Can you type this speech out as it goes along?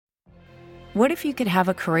What if you could have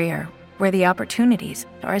a career where the opportunities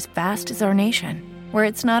are as vast as our nation, where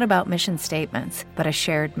it's not about mission statements, but a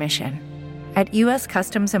shared mission? At U.S.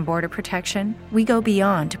 Customs and Border Protection, we go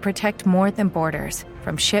beyond to protect more than borders.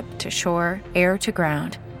 From ship to shore, air to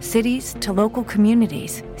ground, cities to local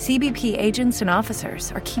communities, CBP agents and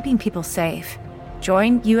officers are keeping people safe.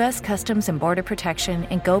 Join U.S. Customs and Border Protection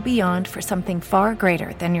and go beyond for something far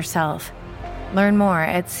greater than yourself. Learn more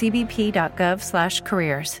at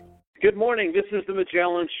cbp.gov/careers. Good morning. This is the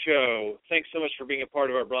Magellan Show. Thanks so much for being a part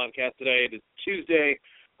of our broadcast today. It is Tuesday,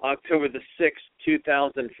 October the 6th,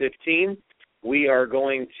 2015. We are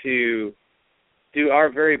going to do our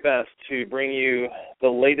very best to bring you the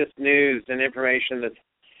latest news and information that's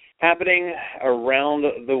happening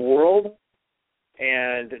around the world,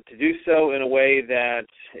 and to do so in a way that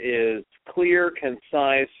is clear,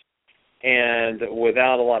 concise, and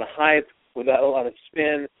without a lot of hype, without a lot of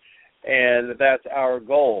spin, and that's our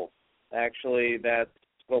goal. Actually, that's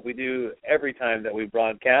what we do every time that we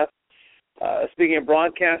broadcast. Speaking of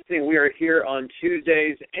broadcasting, we are here on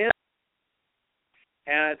Tuesdays and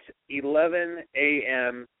at 11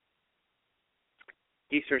 a.m.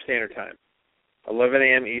 Eastern Standard Time. 11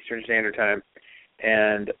 a.m. Eastern Standard Time.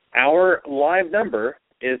 And our live number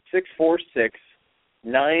is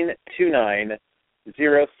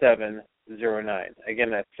 646-929-0709.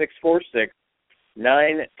 Again, that's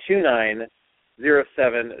 646-929-0709.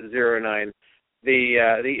 The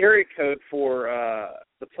area code for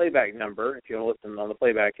the playback number, if you want to listen on the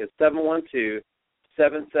playback, is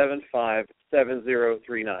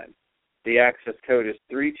 712-775-7039. The access code is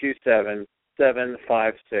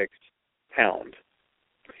 327-756-pound.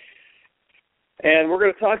 And we're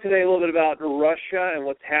going to talk today a little bit about Russia and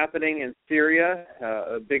what's happening in Syria,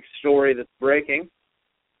 a big story that's breaking.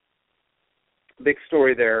 Big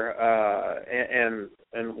story there,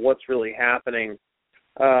 and what's really happening.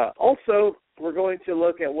 Also, we're going to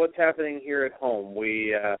look at what's happening here at home.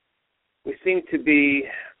 We seem to be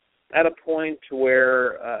at a point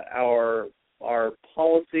where our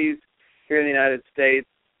policies here in the United States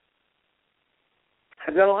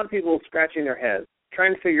have got a lot of people scratching their heads,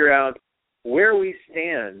 trying to figure out where we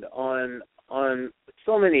stand on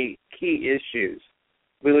so many key issues.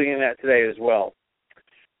 We'll be looking at that today as well.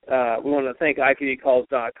 We want to thank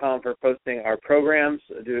IPDcalls.com for posting our programs.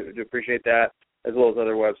 I do appreciate that, as well as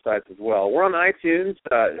other websites as well. We're on iTunes.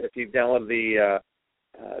 If you've downloaded the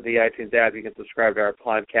iTunes app, you can subscribe to our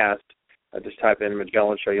podcast. Just type in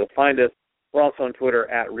Magellan Show. You'll find us. We're also on Twitter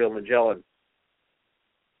at RealMagellan.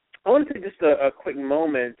 I want to take just a quick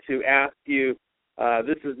moment to ask you,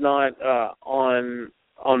 this is not on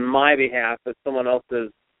my behalf, but someone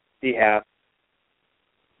else's behalf.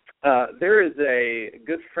 There is a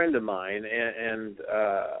good friend of mine and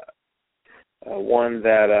one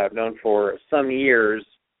that I've known for some years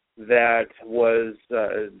that was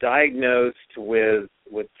diagnosed with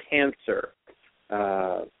cancer.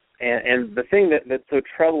 And the thing that's so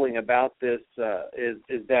troubling about this is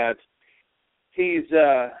that he's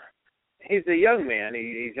a young man.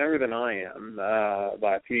 He's younger than I am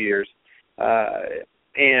by a few years,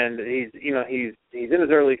 and he's in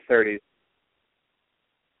his early 30s.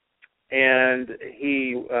 And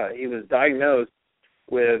he was diagnosed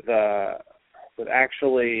with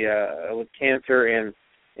cancer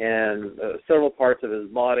in several parts of his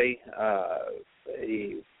body.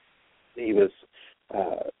 He was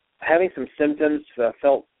having some symptoms,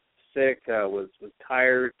 felt sick, was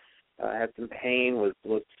tired, had some pain, was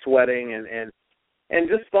sweating, and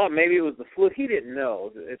just thought maybe it was the flu. He didn't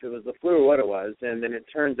know if it was the flu or what it was. And then it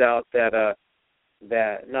turns out that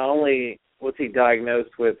not only was he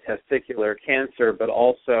diagnosed with testicular cancer, but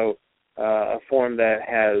also a form that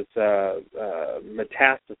has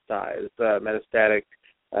metastasized, metastatic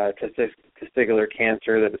testicular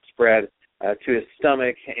cancer that has spread to his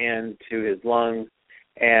stomach and to his lungs.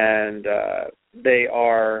 And they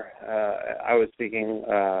are, I was speaking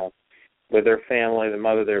with their family, the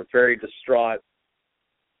mother, they're very distraught.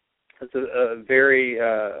 It's a very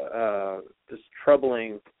just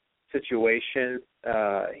troubling situation.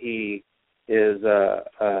 He is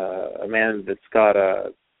a man that's got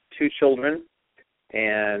 2 children,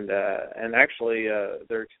 and actually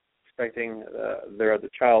they're expecting their other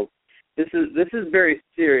child. This is very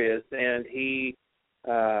serious, and he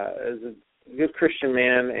is a good Christian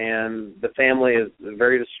man, and the family is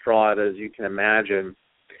very distraught, as you can imagine.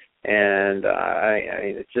 And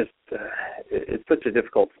it's such a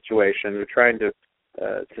difficult situation. We're trying to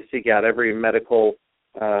seek out every medical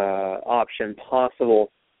option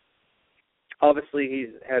possible. Obviously,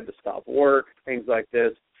 he's had to stop work, things like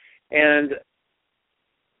this. And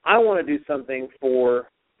I want to do something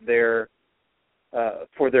for their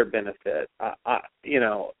for their benefit.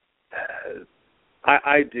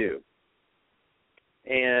 I do.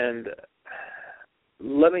 And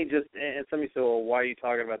let me just, and somebody said, well, why are you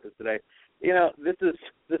talking about this today? This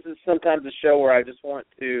is sometimes a show where I just want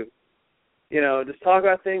to, just talk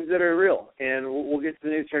about things that are real. And we'll get to the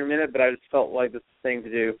news here in a minute, but I just felt like this is the thing to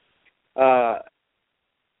do.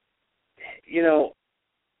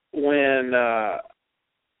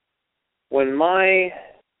 When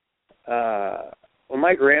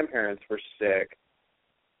my grandparents were sick,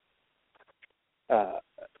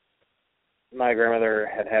 my grandmother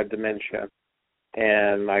had dementia,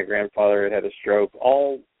 and my grandfather had a stroke,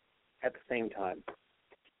 all at the same time.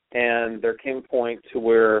 And there came a point to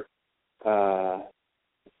where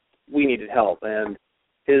we needed help, and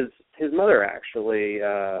his mother actually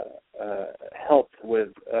helped with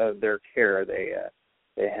their care. They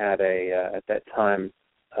had at that time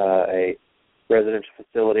a residential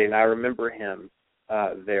facility, and I remember him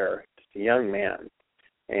there, just a young man,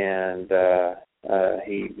 and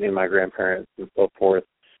he knew my grandparents and so forth.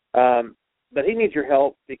 But he needs your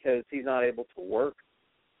help because he's not able to work.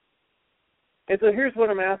 And so here's what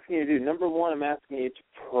I'm asking you to do. Number one, I'm asking you to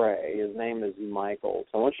pray. His name is Michael.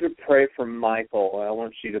 So I want you to pray for Michael. I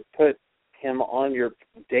want you to put him on your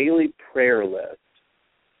daily prayer list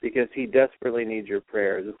because he desperately needs your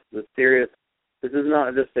prayers. This is serious. This is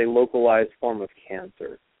not just a localized form of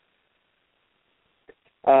cancer.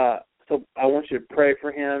 So I want you to pray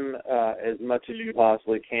for him as much as you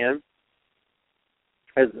possibly can.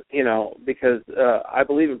 Because I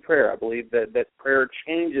believe in prayer. I believe that prayer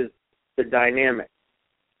changes the dynamic.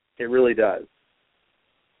 It really does.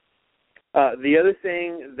 The other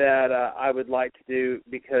thing that I would like to do,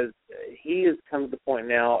 because he has come to the point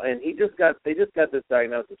now, and they just got this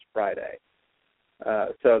diagnosis Friday.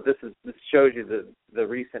 So this shows you the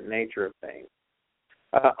recent nature of things.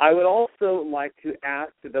 I would also like to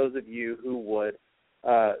ask those of you who would,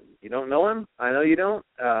 you don't know him. I know you don't.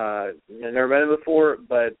 I've never met him before,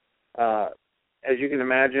 but as you can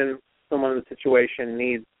imagine, someone in the situation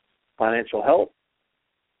needs financial help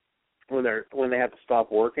when they have to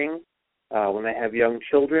stop working, when they have young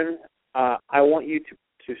children. I want you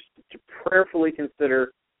to prayerfully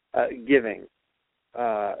consider giving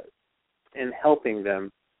and helping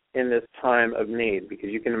them in this time of need, because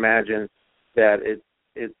you can imagine that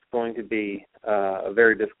it's going to be a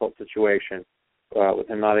very difficult situation with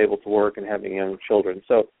him not able to work and having young children.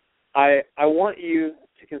 So I want you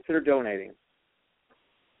to consider donating.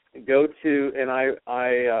 Go to, and I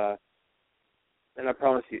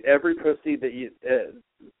promise you, every proceed that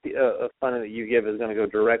of funding that you give is going to go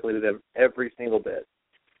directly to them, every single bit.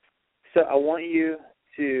 So I want you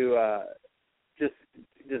to just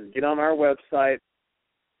get on our website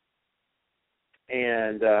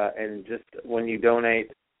and just when you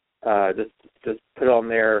donate, just put on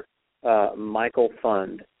there Michael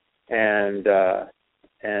Fund, and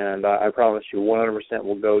I promise you 100%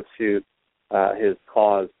 will go to his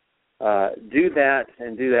cause. Do that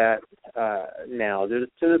now. Do it as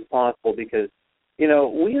soon as possible, because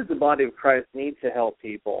we as the body of Christ need to help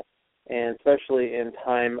people, and especially in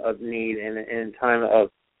time of need and in time of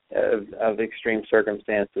extreme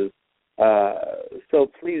circumstances. So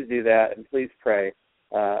please do that, and please pray.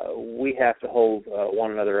 We have to hold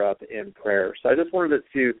one another up in prayer. So I just wanted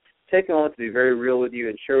to take a moment to be very real with you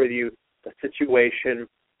and share with you a situation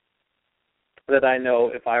that I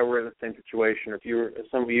know if I were in the same situation, if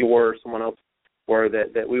some of you were, someone else were,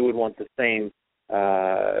 that we would want the same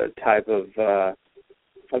type of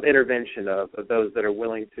intervention of those that are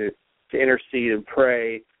willing to intercede and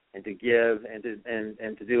pray and to give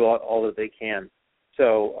and to do all that they can.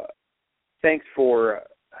 So thanks for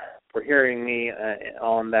hearing me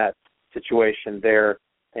on that situation there,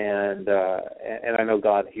 and I know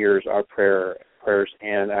God hears our prayers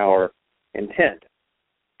and our intent.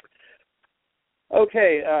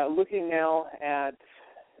 Okay, looking now at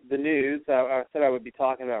the news, I said I would be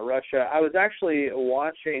talking about Russia. I was actually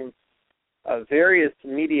watching various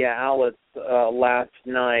media outlets last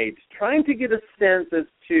night, trying to get a sense as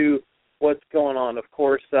to what's going on. Of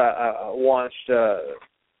course, I watched,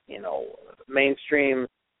 mainstream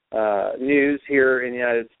news here in the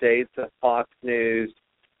United States, Fox News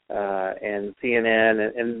and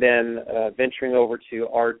CNN, and then venturing over to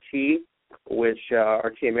RT,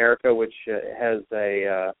 RT America, which has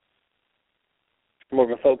a more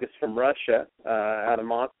of a focus from Russia, out of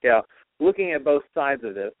Moscow, looking at both sides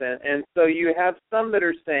of this. And so you have some that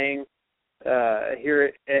are saying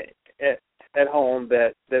here at home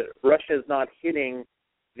that Russia is not hitting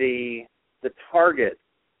the targets,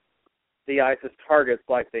 the ISIS targets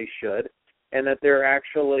like they should, and that they're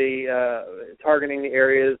actually targeting the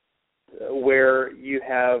areas where you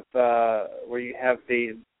have the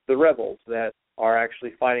rebels that are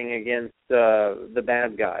actually fighting against the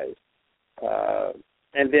bad guys,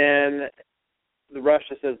 and then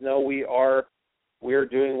Russia says no, we are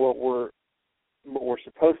doing what we're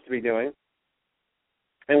supposed to be doing,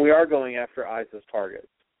 and we are going after ISIS targets.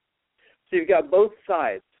 So you've got both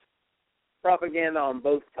sides, propaganda on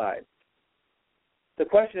both sides. The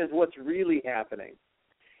question is, what's really happening,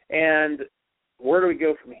 and where do we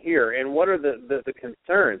go from here, and what are the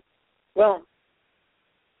concerns? Well,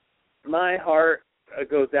 my heart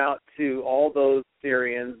goes out to all those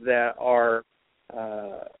Syrians that are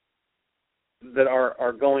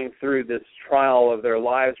going through this trial of their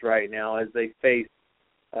lives right now as they face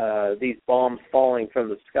these bombs falling from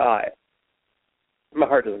the sky. My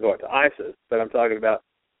heart doesn't go out to ISIS, but I'm talking about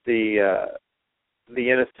the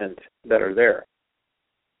innocent that are there.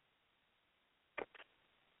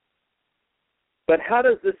 But how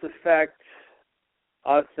does this affect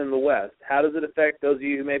us in the West? How does it affect those of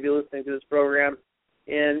you who may be listening to this program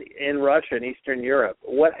in Russia and Eastern Europe?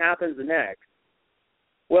 What happens next?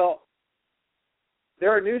 Well,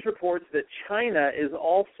 there are news reports that China is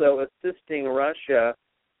also assisting Russia,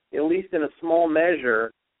 at least in a small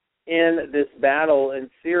measure, in this battle in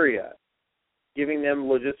Syria, giving them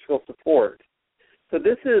logistical support. So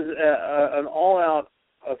this is an all-out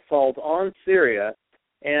assault on Syria,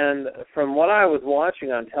 and from what I was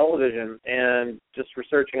watching on television and just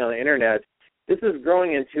researching on the Internet, this is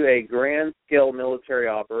growing into a grand-scale military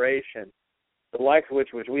operation, the like of which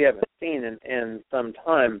we haven't seen in some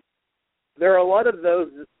time. There are a lot of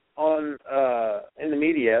those on in the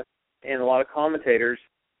media and a lot of commentators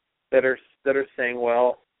that are saying,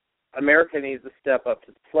 well, America needs to step up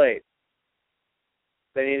to the plate.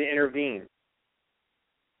 They need to intervene.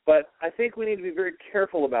 But I think we need to be very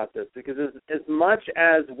careful about this, because as much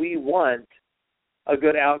as we want a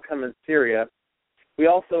good outcome in Syria, we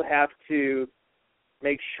also have to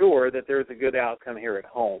make sure that there's a good outcome here at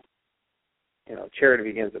home. You know, charity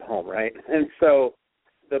begins at home, right? And so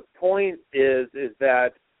the point is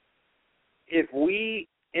that if we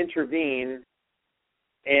intervene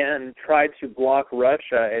and try to block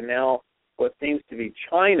Russia and now what seems to be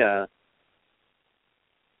China,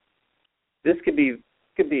 this could be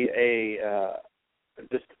a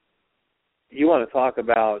just, you want to talk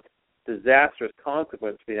about disastrous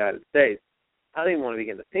consequence for the United States. I don't even want to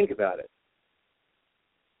begin to think about it.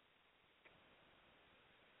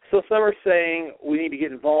 So some are saying we need to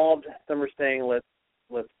get involved. Some are saying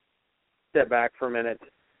let's step back for a minute.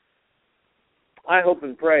 I hope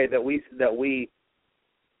and pray that we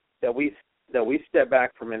step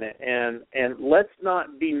back for a minute and let's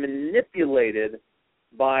not be manipulated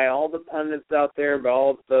by all the pundits out there, by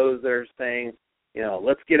all those that are saying, you know,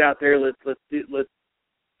 let's get out there, let's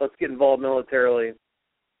get involved militarily.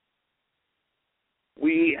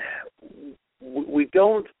 We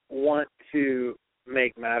don't want to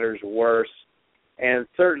make matters worse, and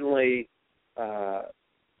certainly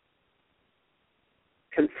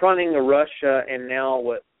confronting Russia and now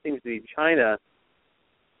what seems to be China,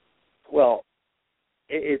 well,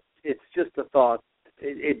 it's just a thought.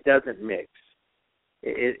 It doesn't mix.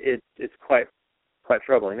 It's quite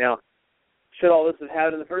troubling. Now, should all this have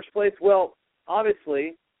happened in the first place? Well,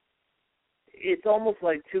 obviously, it's almost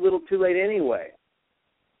like too little, too late anyway.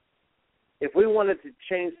 If we wanted to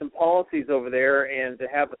change some policies over there and to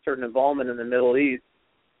have a certain involvement in the Middle East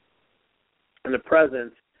and the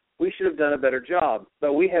presence, we should have done a better job.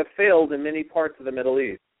 But we have failed in many parts of the Middle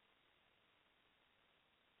East.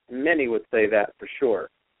 Many would say that for sure.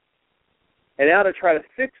 And now to try to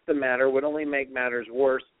fix the matter would only make matters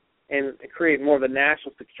worse and create more of a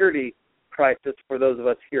national security crisis for those of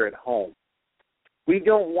us here at home. We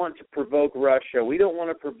don't want to provoke Russia. We don't want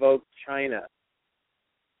to provoke China.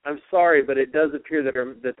 I'm sorry, but it does appear that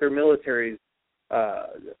their militaries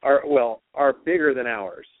are bigger than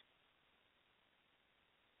ours.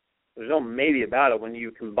 There's no maybe about it. When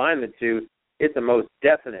you combine the two, it's the most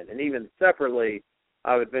definite. And even separately,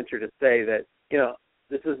 I would venture to say that, you know,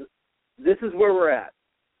 this is where we're at,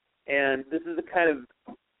 and this is the kind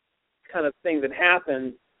of thing that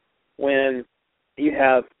happens when you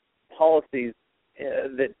have policies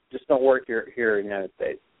that just don't work here in the United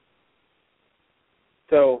States.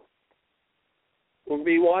 So we'll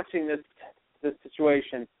be watching this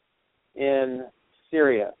situation in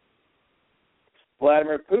Syria.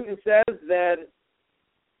 Vladimir Putin says that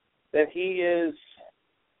he is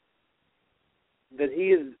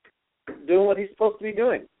doing what he's supposed to be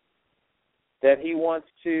doing. That he wants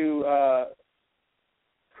to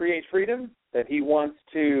create freedom, that he wants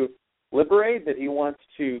to liberate, that he wants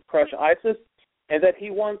to crush ISIS, and that he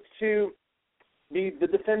wants to be the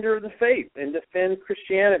defender of the faith and defend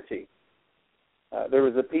Christianity. There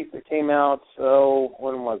was a piece that came out,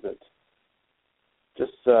 when was it?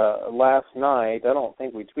 Just last night. I don't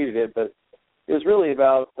think we tweeted it, but it was really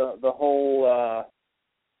about the whole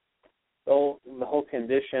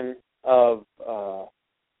condition of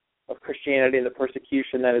Christianity and the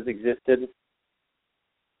persecution that has existed,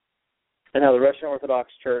 and how the Russian Orthodox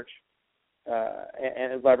Church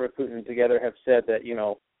and Vladimir Putin together have said that,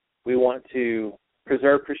 we want to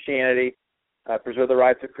preserve Christianity, preserve the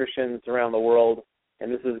rights of Christians around the world,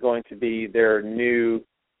 and this is going to be their new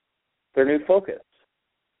focus.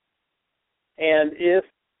 And if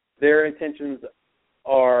their intentions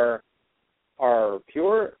are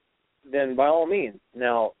pure, then by all means.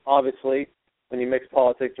 Now, obviously, when you mix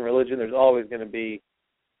politics and religion, there's always going to be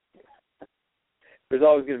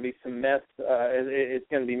some mess. It's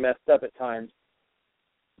going to be messed up at times.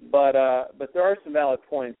 But there are some valid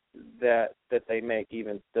points that they make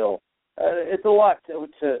even still. It's a lot to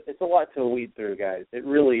weed through, guys. It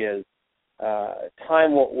really is.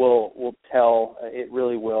 Time will tell. It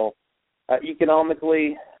really will.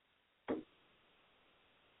 Economically,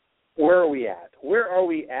 where are we at? Where are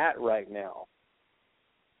we at right now?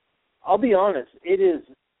 I'll be honest. It is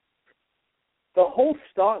the whole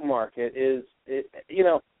stock market is.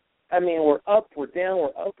 We're up, we're down,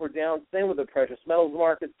 we're up, we're down. Same with the precious metals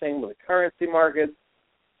market, same with the currency markets.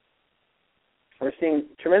 We're seeing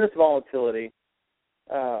tremendous volatility.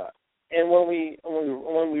 And when we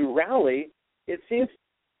rally, it seems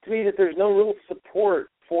to me that there's no real support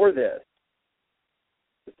for this.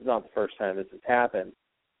 This is not the first time this has happened.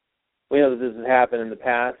 We know that this has happened in the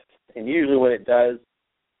past, and usually when it does,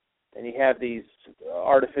 and you have these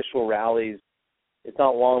artificial rallies, it's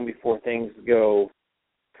not long before things go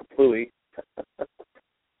kaplooey.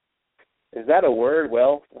 Is that a word?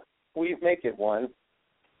 Well, we make it one.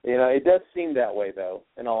 It does seem that way, though,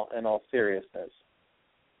 in all seriousness.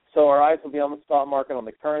 So our eyes will be on the stock market, on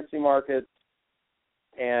the currency markets,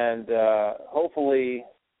 and hopefully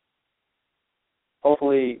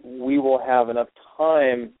we will have enough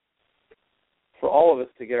time for all of us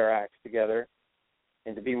to get our acts together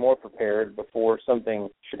and to be more prepared before something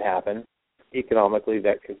should happen economically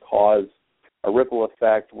that could cause a ripple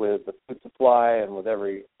effect with the food supply and with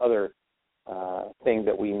every other thing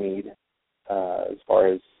that we need as far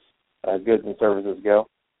as goods and services go.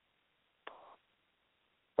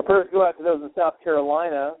 Our prayers go out to those in South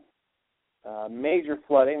Carolina. Major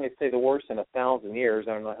flooding. They say the worst in 1,000 years.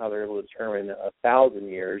 I don't know how they're able to determine 1,000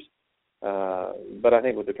 years, but I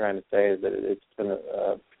think what they're trying to say is that it's been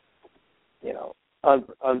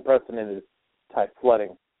unprecedented type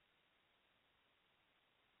flooding.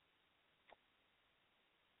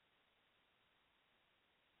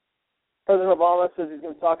 President Obama says he's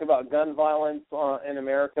going to talk about gun violence in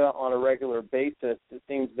America on a regular basis. It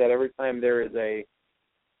seems that every time there is a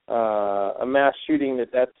mass shooting,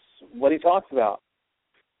 that's what he talks about.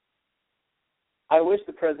 I wish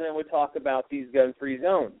the president would talk about these gun-free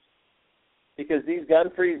zones, because these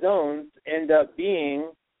gun-free zones end up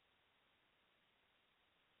being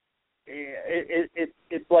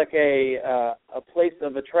it's like a place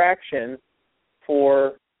of attraction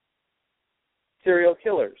for serial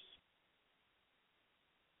killers.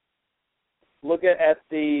 Look at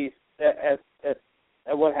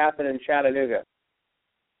what happened in Chattanooga,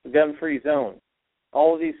 the gun-free zone.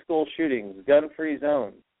 All of these school shootings, gun-free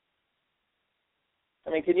zones.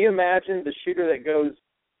 I mean, can you imagine the shooter that goes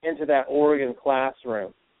into that Oregon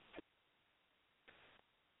classroom?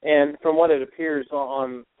 And from what it appears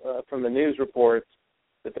from the news reports,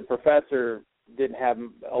 that the professor didn't have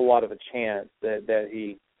a lot of a chance, that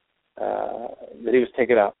he was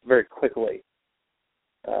taken out very quickly.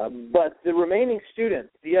 But the remaining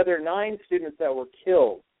students, the other 9 students that were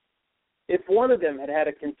killed, if one of them had had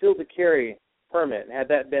a concealed carry permit, had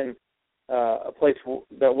that been a place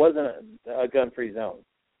that wasn't a gun-free zone,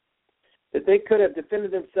 that they could have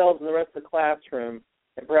defended themselves in the rest of the classroom,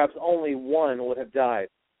 and perhaps only one would have died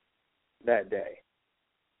that day.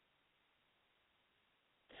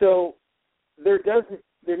 So there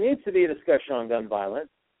needs to be a discussion on gun violence.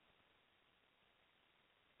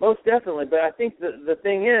 Most definitely, but I think the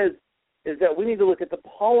thing is that we need to look at the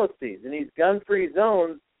policies, and these gun-free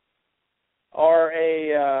zones are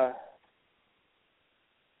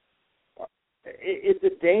it's a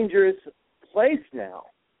dangerous place now,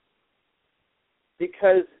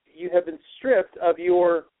 because you have been stripped of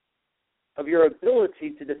your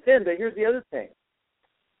ability to defend. But here's the other thing: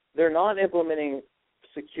 they're not implementing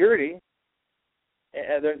security.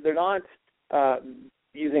 They're not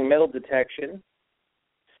using metal detection.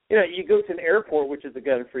 You go to an airport, which is a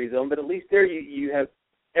gun-free zone, but at least there you have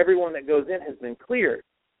everyone that goes in has been cleared.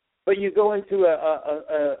 But you go into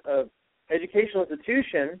a educational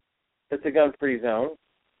institution that's a gun-free zone,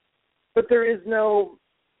 but there is no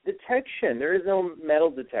detection. There is no metal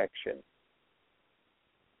detection.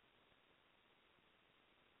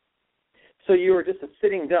 So you are just a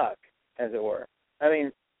sitting duck, as it were. I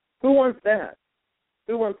mean, who wants that?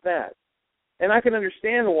 Who wants that? And I can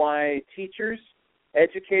understand why teachers,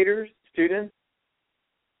 educators, students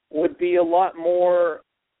would be a lot more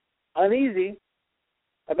uneasy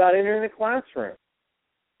about entering the classroom.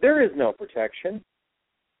 There is no protection.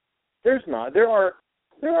 There's not. There are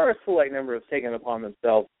a select number of taken upon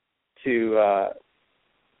themselves to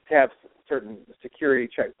have certain security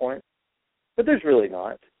checkpoints, but there's really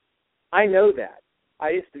not. I know that. I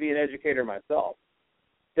used to be an educator myself.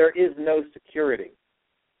 There is no security.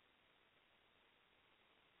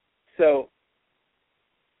 So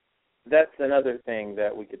that's another thing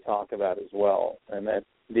that we could talk about as well, and that's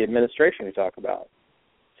the administration we talk about,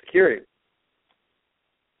 security.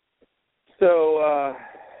 So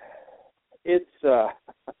it's kind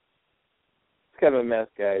of a mess,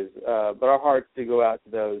 guys. But our hearts do go out to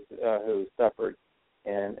those who suffered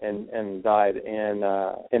and died in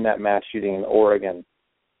that mass shooting in Oregon.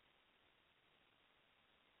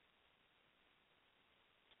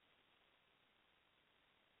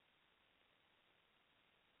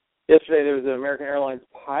 Yesterday, there was an American Airlines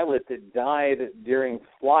pilot that died during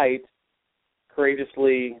flight.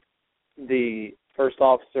 Courageously, the first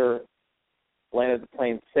officer landed the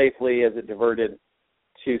plane safely as it diverted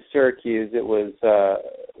to Syracuse. It was a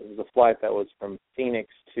flight that was from Phoenix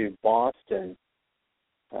to Boston.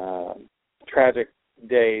 Tragic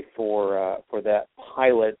day for that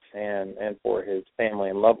pilot and for his family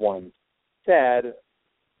and loved ones. Sad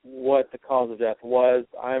what the cause of death was.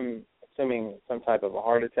 I'm assuming some type of a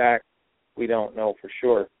heart attack. We don't know for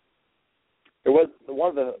sure. There was one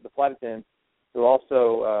of the flight attendants who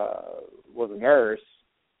also was a nurse,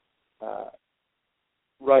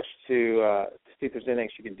 rushed to see if there's anything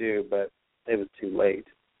she could do, but it was too late.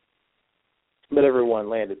 But everyone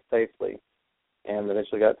landed safely and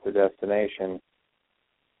eventually got to their destination.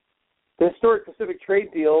 The historic Pacific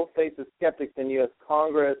trade deal faces skeptics in U.S.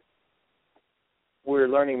 Congress. We're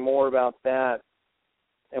learning more about that,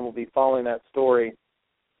 and we'll be following that story.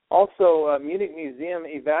 Also, Munich Museum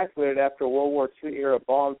evacuated after World War II era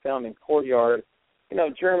bomb found in courtyard. You know,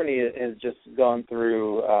 Germany has just gone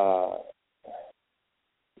through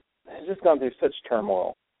such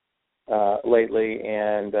turmoil lately,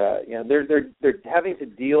 and they're having to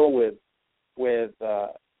deal with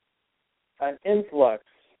an influx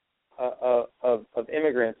of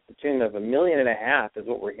immigrants to the tune of 1.5 million is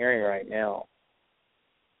what we're hearing right now,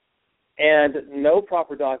 and no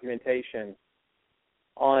proper documentation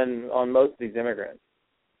on most of these immigrants.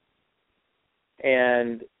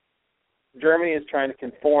 And Germany is trying to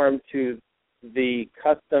conform to the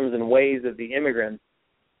customs and ways of the immigrants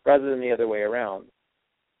rather than the other way around.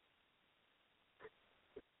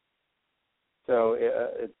 So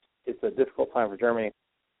it's a difficult time for Germany.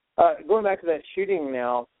 Going back to that shooting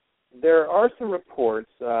now, there are some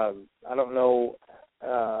reports. I don't know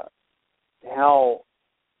how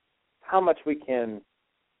much we can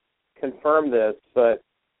confirm this, but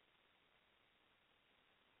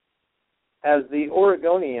as the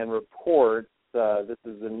Oregonian reports, this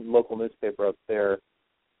is a local newspaper up there,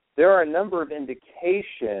 there are a number of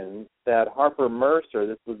indications that Harper Mercer,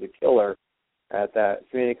 this was the killer at that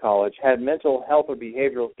community college, had mental health or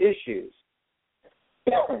behavioral issues.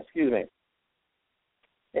 Excuse me.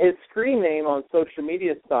 His screen name on social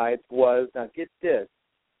media sites was, now get this,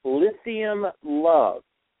 Lithium Love.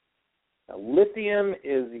 Now, lithium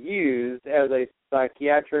is used as a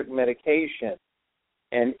psychiatric medication,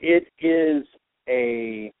 and it is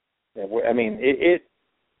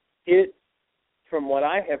it from what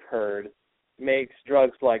I have heard, makes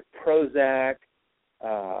drugs like Prozac,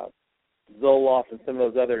 Zoloft, and some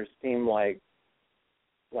of those others seem like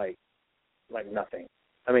nothing.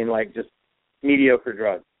 I mean, like just mediocre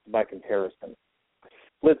drugs by comparison.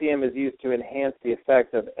 Lithium is used to enhance the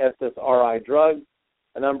effect of SSRI drugs,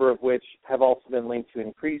 a number of which have also been linked to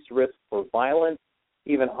increased risk for violent,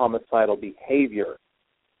 even homicidal behavior.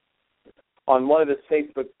 On one of his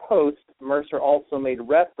Facebook posts, Mercer also made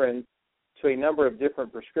reference to a number of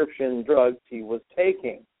different prescription drugs he was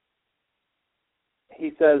taking. He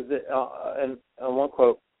says that, in one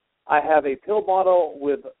quote, "I have a pill bottle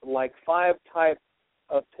with like 5 types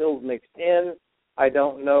of pills mixed in. I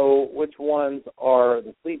don't know which ones are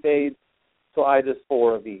the sleep aids, so I just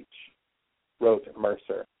 4 of each," wrote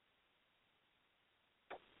Mercer.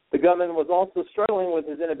 The gunman was also struggling with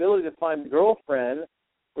his inability to find a girlfriend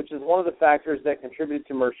which is one of the factors that contributed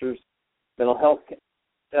to Mercer's mental health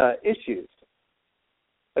issues,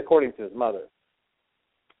 according to his mother.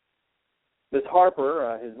 Ms.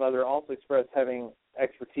 Harper, his mother, also expressed having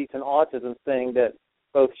expertise in autism, saying that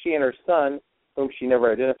both she and her son, whom she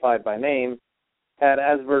never identified by name, had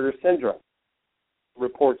Asperger's syndrome,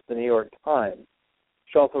 reports the New York Times.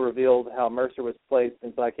 She also revealed how Mercer was placed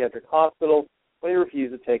in psychiatric hospital when he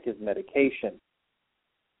refused to take his medication.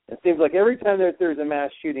 It seems like every time there's a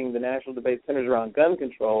mass shooting, the national debate centers around gun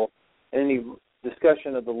control, and any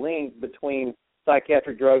discussion of the link between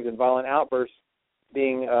psychiatric drugs and violent outbursts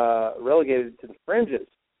being relegated to the fringes.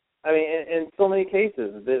 I mean, in so many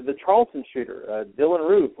cases, the Charleston shooter, Dylan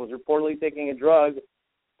Roof, was reportedly taking a drug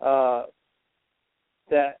that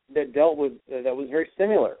was very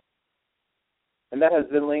similar, and that has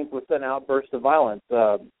been linked with an outburst of violence.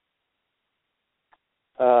 This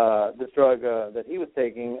drug that he was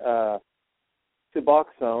taking,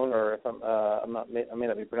 Suboxone, or if I may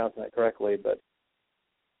not be pronouncing that correctly, but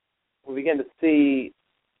we begin to see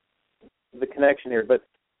the connection here. But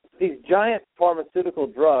these giant pharmaceutical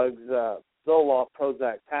drugs, Zoloft,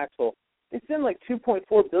 Prozac, Paxil, they spend like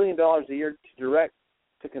 $2.4 billion a year to direct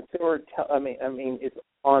to consumer. It's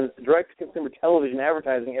on direct to consumer television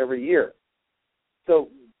advertising every year. So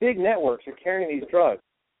big networks are carrying these drugs,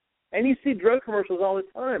 and you see drug commercials all the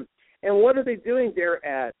time. And what are they doing? They're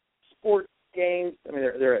at sports games. I mean,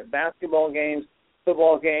 they're at basketball games,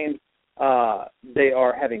 football games. They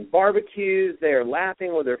are having barbecues. They are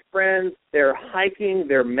laughing with their friends. They're hiking.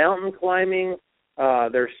 They're mountain climbing.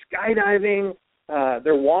 They're skydiving.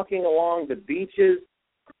 They're walking along the beaches.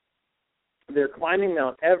 They're climbing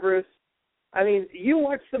Mount Everest. I mean, you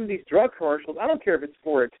watch some of these drug commercials. I don't care if it's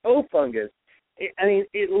for a toe fungus.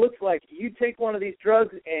 It looks like you take one of these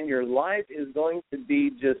drugs and your life is going to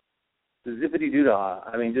be just zippity-doo-dah.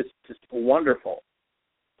 I mean, just wonderful.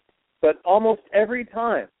 But almost every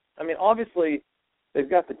time, I mean, obviously they've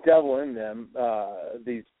got the devil in them,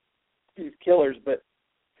 these killers, but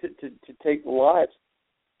to take lives.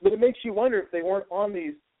 But it makes you wonder if they weren't on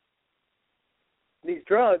these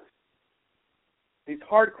drugs, these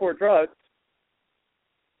hardcore drugs,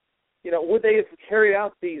 would they have carried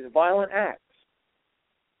out these violent acts?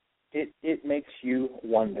 It makes you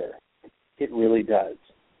wonder. It really does.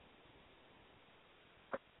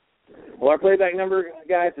 Well, our playback number,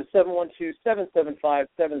 guys, is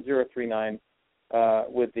 712-775-7039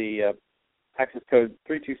 with the access code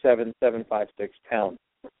 327756#.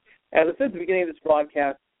 As I said at the beginning of this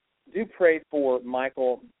broadcast, do pray for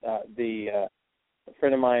Michael, a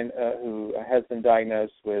friend of mine who has been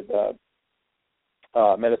diagnosed with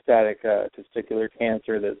metastatic testicular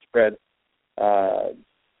cancer that spread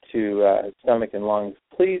to his stomach and lungs.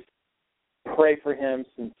 Please pray for him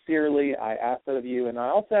sincerely. I ask that of you, and I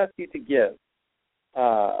also ask you to give.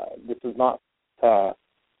 This is not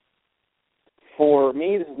for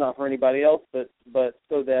me. This is not for anybody else, but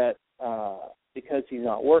so that because he's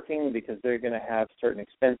not working, because they're going to have certain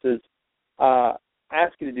expenses, I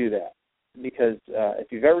ask you to do that. Because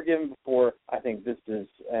if you've ever given before, I think this is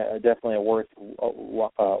definitely a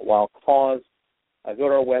worthwhile cause. Go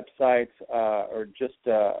to our website or just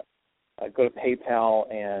go to PayPal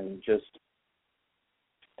and just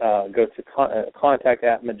go to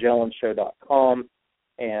contact@MagellanShow.com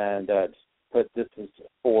and just put this is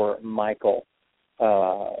for Michael,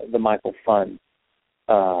 the Michael Fund.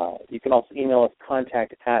 You can also email us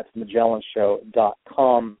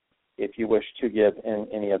contact@MagellanShow.com if you wish to give in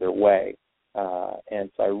any other way. And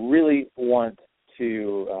so I really want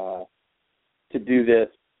to do this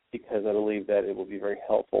because I believe that it will be very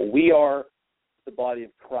helpful. We are the body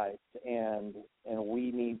of Christ, and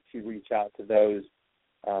we need to reach out to those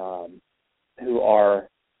who are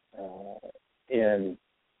in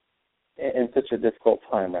such a difficult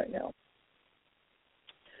time right now.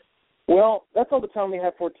 Well, that's all the time we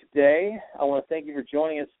have for today. I want to thank you for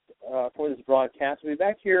joining us for this broadcast. We'll be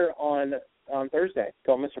back here on Thursday.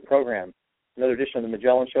 Don't miss our program. Another edition of the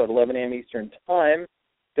Magellan Show at 11 a.m. Eastern Time.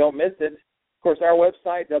 Don't miss it. Of course, our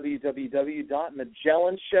website,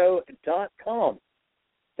 www.MagellanShow.com.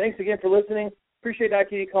 Thanks again for listening. Appreciate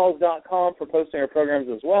IQDcalls.com for posting our programs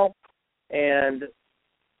as well. And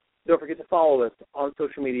don't forget to follow us on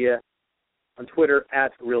social media, on Twitter,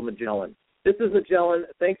 @RealMagellan. This is Magellan.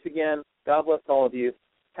 Thanks again. God bless all of you.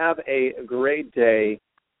 Have a great day.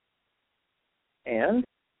 And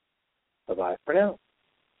bye-bye for now.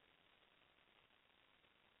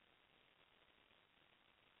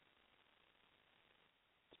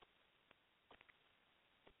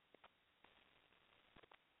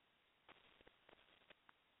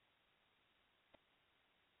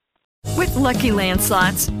 With Lucky Land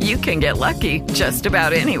Slots, you can get lucky just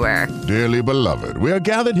about anywhere. Dearly beloved, we are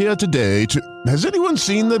gathered here today to... Has anyone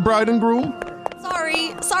seen the bride and groom?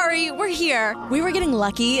 Sorry, we're here. We were getting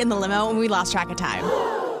lucky in the limo and we lost track of time.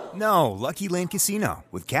 No, Lucky Land Casino,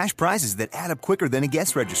 with cash prizes that add up quicker than a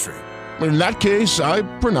guest registry. In that case, I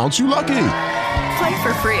pronounce you lucky. Play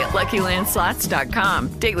for free at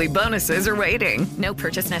LuckyLandSlots.com. Daily bonuses are waiting. No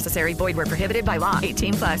purchase necessary. Void where prohibited by law.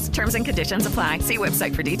 18+. Terms and conditions apply. See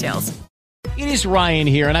website for details. It is Ryan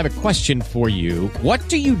here, and I have a question for you. What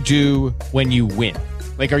do you do when you win?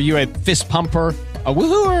 Like, are you a fist pumper, a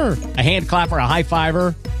woohooer, a hand clapper, a high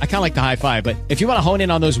fiver? I kind of like the high five, but if you want to hone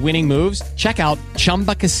in on those winning moves, check out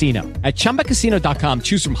Chumba Casino. At ChumbaCasino.com,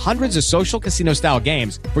 choose from hundreds of social casino-style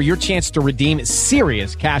games for your chance to redeem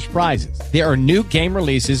serious cash prizes. There are new game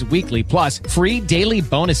releases weekly, plus free daily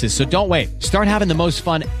bonuses. So don't wait. Start having the most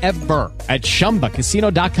fun ever at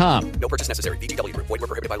ChumbaCasino.com. No purchase necessary. VGW Group. Void where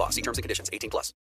prohibited by law. See terms and conditions. 18+.